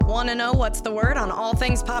Want to know what's the word on all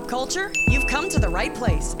things pop culture? You've come to the right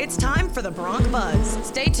place. It's time for the Bronc Buzz.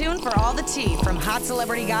 Stay tuned for all the tea, from hot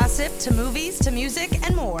celebrity gossip to movies to music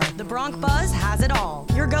and more. The Bronc Buzz has it all.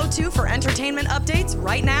 Your go-to for entertainment updates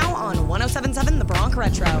right now on 107.7 The Bronc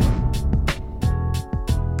Retro.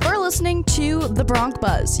 You're listening to The Bronc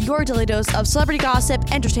Buzz, your daily dose of celebrity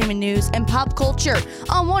gossip, entertainment news, and pop culture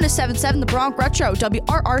on 107.7 The Bronc Retro,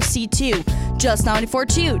 WRRC2. Just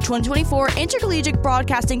 94.2 2024 Intercollegiate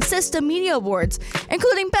Broadcasting System Media Awards,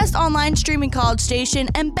 including Best Online Streaming College Station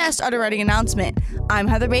and Best Underwriting Announcement. I'm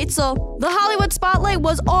Heather Batezel. The Hollywood spotlight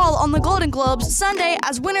was all on the Golden Globes Sunday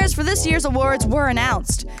as winners for this year's awards were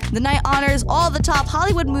announced. The night honors all the top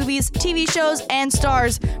Hollywood movies, TV shows, and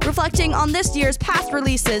stars, reflecting on this year's past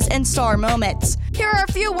releases and star moments. Here are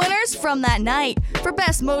a few winners from that night. For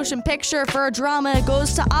Best Motion Picture for a Drama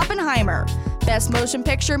goes to Oppenheimer. Best Motion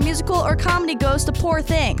Picture, Musical, or Comedy goes to Poor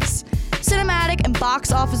Things. Cinematic and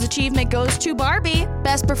Box Office Achievement goes to Barbie.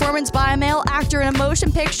 Best Performance by a Male Actor in a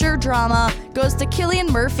Motion Picture Drama goes to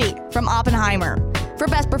Cillian Murphy from Oppenheimer. For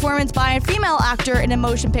Best Performance by a Female Actor in a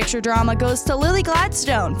Motion Picture Drama goes to Lily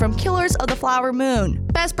Gladstone from Killers of the Flower Moon.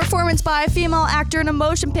 Best Performance by a Female Actor in a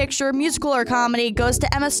Motion Picture, Musical, or Comedy goes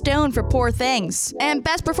to Emma Stone for Poor Things. And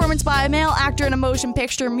Best Performance by a Male Actor in a Motion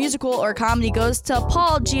Picture, Musical, or Comedy goes to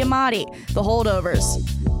Paul Giamatti, The Holdovers.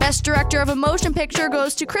 Best Director of a Motion Picture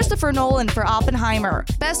goes to Christopher Nolan for Oppenheimer.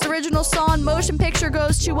 Best Original Song Motion Picture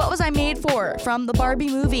goes to What Was I Made For from the Barbie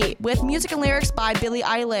movie, with music and lyrics by Billie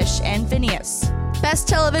Eilish and Phineas. Best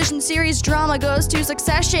Television Series Drama goes to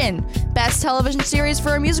Succession. Best Television Series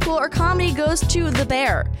for a Musical or Comedy goes to The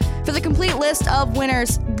Bear. For the complete list of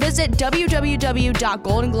winners, visit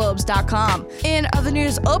www.goldenglobes.com. In other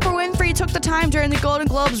news, Oprah Winfrey took the time during the Golden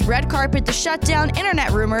Globes red carpet to shut down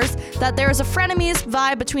internet rumors that there is a frenemies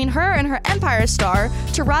vibe between her and her Empire star,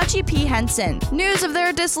 Taraji P. Henson. News of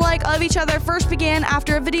their dislike of each other first began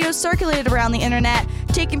after a video circulated around the internet,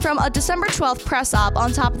 taken from a December 12th press op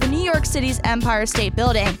on top of the New York City's Empire State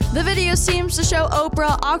Building. The video seems to show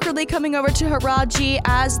Oprah awkwardly coming over to Taraji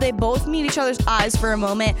as they both meet each other's eyes for a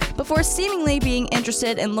moment before seemingly being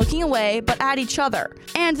interested in looking away but at each other.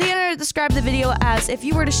 And the internet described the video as, if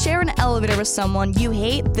you were to share an elevator with someone you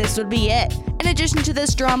hate, this would be it. In addition to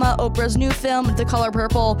this drama, Oprah's new film, The Color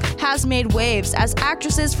Purple, has made waves as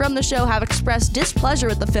actresses from the show have expressed displeasure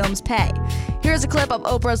with the film's pay. Here's a clip of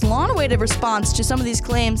Oprah's long-awaited response to some of these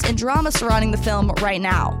claims and drama surrounding the film right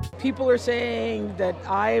now. People are saying that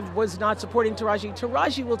I was not supporting Taraji.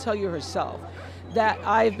 Taraji will tell you herself that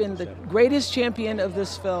I've been the greatest champion of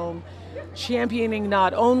this film, championing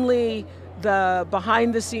not only the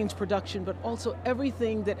behind-the-scenes production, but also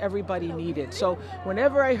everything that everybody needed. So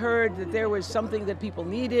whenever I heard that there was something that people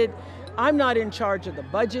needed, I'm not in charge of the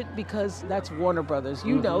budget because that's Warner Brothers.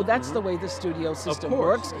 You know, that's the way the studio system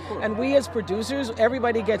works. And we as producers,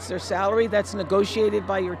 everybody gets their salary. That's negotiated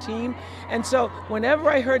by your team. And so whenever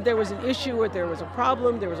I heard there was an issue or there was a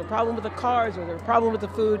problem with the cars or there was a problem with the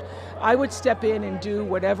food, I would step in and do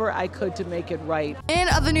whatever I could to make it right. In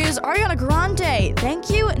other news, Ariana Grande, thank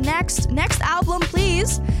you. Next album,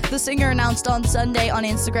 please. The singer announced on Sunday on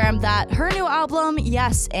Instagram that her new album,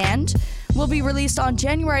 Yes and, will be released on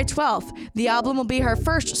January 12th. The album will be her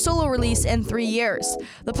first solo release in 3 years.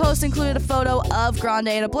 The post included a photo of Grande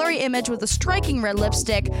in a blurry image with a striking red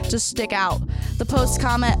lipstick to stick out. The post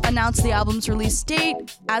comment announced the album's release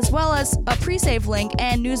date, as well as a pre-save link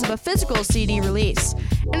and news of a physical CD release.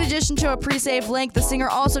 In addition to a pre-save link, the singer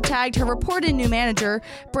also tagged her reported new manager,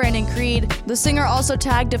 Brandon Creed. The singer also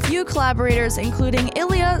tagged a few collaborators, including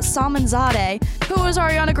Ilya Salmanzadeh, who is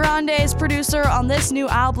Ariana Grande's producer on this new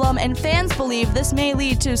album, and fans believe this may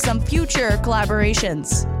lead to some future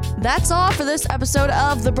collaborations. That's all for this episode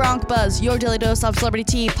of The Bronc Buzz, your daily dose of celebrity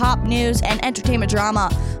tea, pop news, and entertainment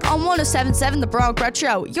drama on 107.7 The Bronc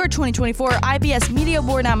Retro, your 2024 IBS Media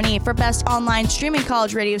Award nominee for Best Online Streaming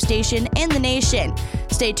College Radio Station in the nation.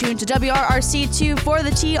 Stay tuned to WRRC2 for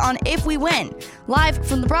the tea on If We Win. Live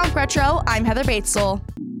from The Bronc Retro, I'm Heather Batezel.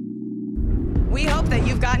 We hope that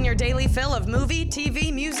you've gotten your daily fill of movie,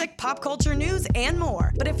 TV, music, pop culture news, and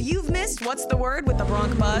more. But if you've missed What's the Word with the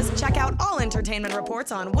Bronc Buzz, check out all entertainment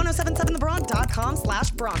reports on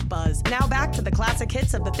 1077thebronc.com/BroncBuzz. Now back to the classic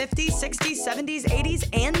hits of the 50s, 60s, 70s, 80s,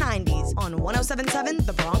 and 90s on 1077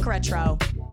 The Bronc Retro.